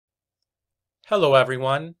Hello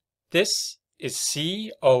everyone, this is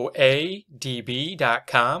coadb.com,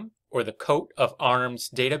 or the Coat of Arms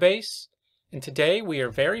database, and today we are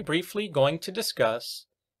very briefly going to discuss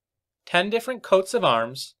 10 different coats of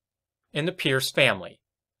arms in the Pierce family.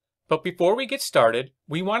 But before we get started,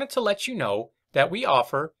 we wanted to let you know that we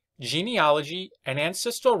offer genealogy and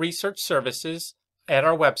ancestral research services at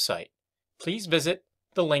our website. Please visit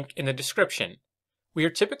the link in the description. We are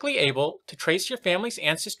typically able to trace your family's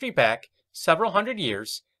ancestry back several hundred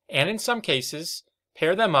years, and in some cases,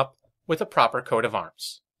 pair them up with a proper coat of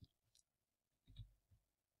arms.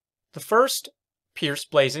 The first Pierce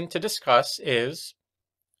blazon to discuss is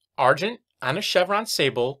Argent on a chevron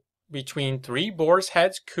sable between 3 boars'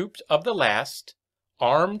 heads couped of the last,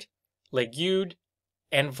 armed, langued,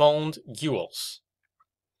 and vulned gules.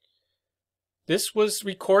 This was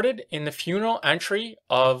recorded in the funeral entry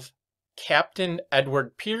of Captain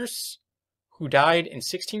Edward Pearce, who died in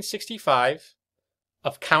 1665,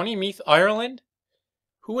 of County Meath, Ireland,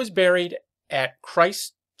 who was buried at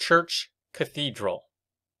Christ Church Cathedral.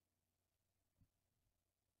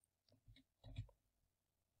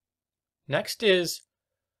 Next is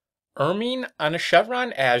Ermine on a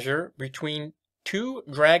chevron azure between 2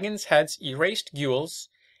 dragons' heads erased gules,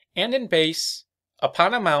 and in base,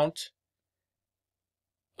 upon a mount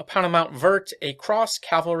vert a cross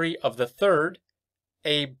cavalry of the 3rd,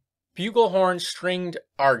 a buglehorn stringed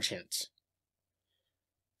argent.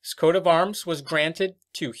 This coat of arms was granted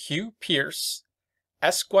to Hugh Pierce,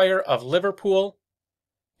 Esquire of Liverpool,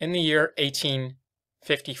 in the year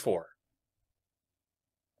 1854.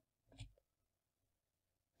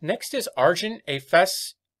 Next is Argent, a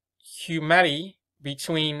fess humettée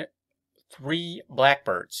between 3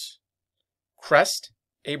 blackbirds. Crest,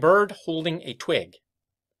 a bird holding a twig.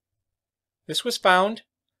 This was found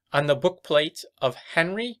on the bookplate of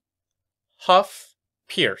Henry Hough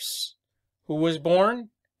Pierce, who was born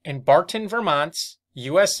in Barton, Vermont,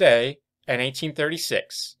 USA in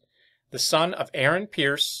 1836, the son of Aaron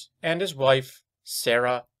Pierce and his wife,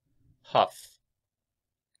 Sarah Hough.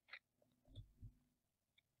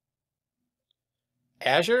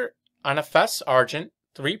 Azure on a fess argent,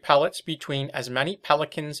 3 pellets between as many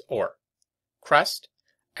pelicans or. Crest,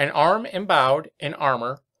 an arm embowed in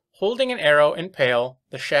armour, holding an arrow in pale,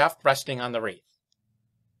 the shaft resting on the wreath.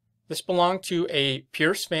 This belonged to a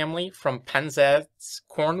Pierce family from Penzance,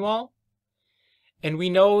 Cornwall, and we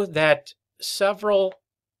know that several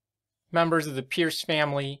members of the Pierce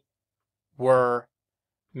family were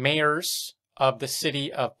mayors of the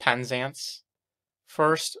city of Penzance.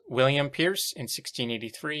 First, William Pierce in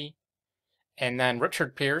 1683, and then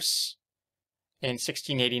Richard Pierce in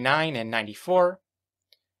 1689 and 94,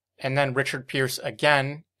 and then Richard Pierce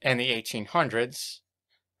again in the 1800s.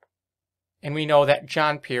 And we know that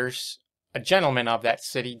John Pierce, a gentleman of that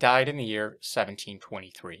city, died in the year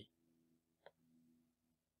 1723.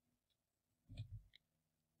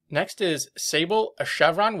 Next is Sable, a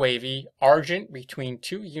chevron wavy, argent between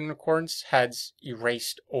 2 unicorns' heads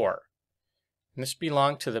erased or. And this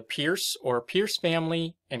belonged to the Pearce or Pierce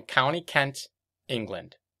family in County Kent,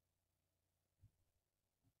 England.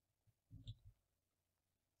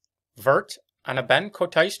 Vert on a ben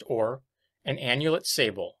cotised or, an annulet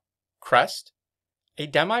sable. Crest, a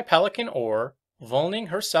demi-pelican or, vulning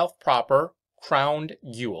herself proper, crowned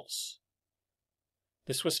gules.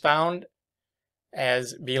 This was found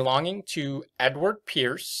as belonging to Edward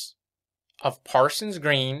Pierce of Parsons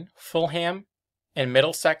Green, Fulham, in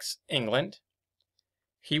Middlesex, England.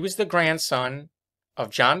 He was the grandson of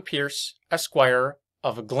John Pierce, Esquire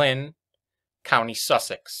of Glyn, County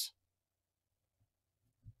Sussex.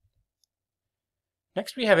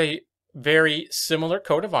 Next we have a very similar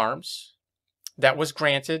coat of arms that was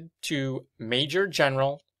granted to Major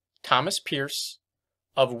General Thomas Pearce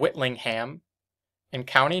of Whitlingham in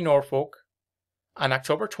County Norfolk on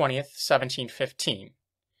October 20th, 1715.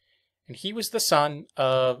 And he was the son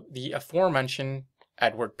of the aforementioned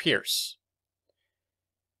Edward Pierce.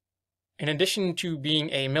 In addition to being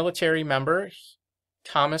a military member,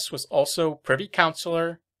 Thomas was also Privy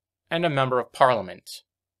Councillor and a Member of Parliament.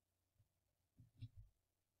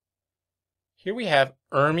 Here we have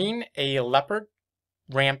Ermine, a leopard,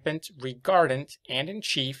 rampant, regardant, and in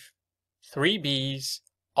chief, 3 bees,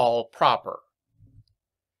 all proper.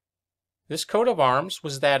 This coat of arms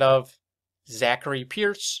was that of Zachary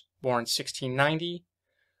Pierce, born 1690,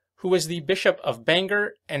 who was the Bishop of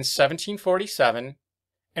Bangor in 1747,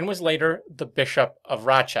 and was later the Bishop of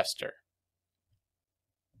Rochester.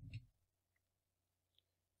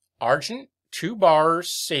 Argent, 2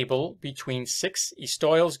 bars, sable, between 6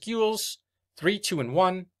 estoiles gules, 3 2 and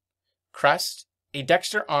 1. Crest, a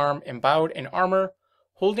dexter arm embowed in armour,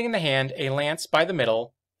 holding in the hand a lance by the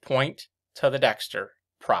middle, point to the dexter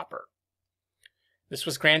proper. This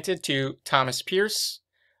was granted to Thomas Pearce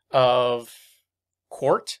of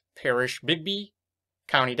Court, Parish Bigby,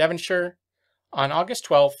 County Devonshire, on August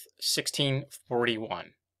 12,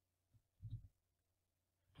 1641.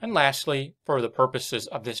 And lastly, for the purposes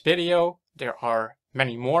of this video, there are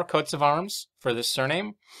many more coats of arms for this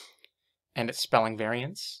surname and its spelling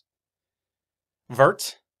variants.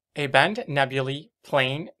 Vert, a bend nebulae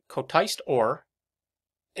plain cotised or,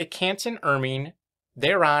 a canton ermine,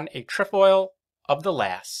 thereon a trefoil of the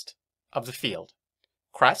last of the field.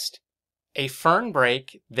 Crest, a fern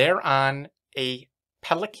brake, thereon a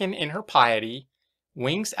pelican in her piety,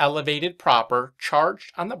 wings elevated proper,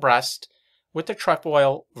 charged on the breast with the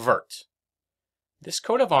trefoil vert. This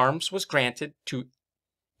coat of arms was granted to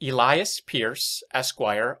Elias Pierce,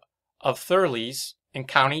 Esquire, of Thurlees in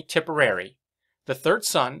County Tipperary, the third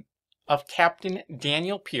son of Captain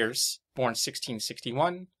Daniel Pearce, born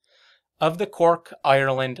 1661, of the Cork,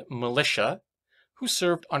 Ireland militia, who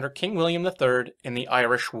served under King William III in the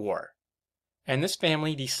Irish War. And this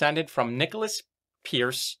family descended from Nicholas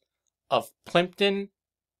Pearce of Plumpton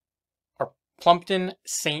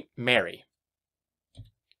St. Mary.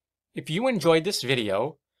 If you enjoyed this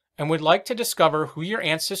video and would like to discover who your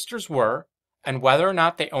ancestors were and whether or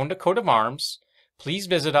not they owned a coat of arms, please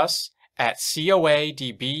visit us at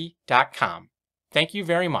coadb.com. Thank you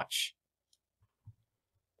very much.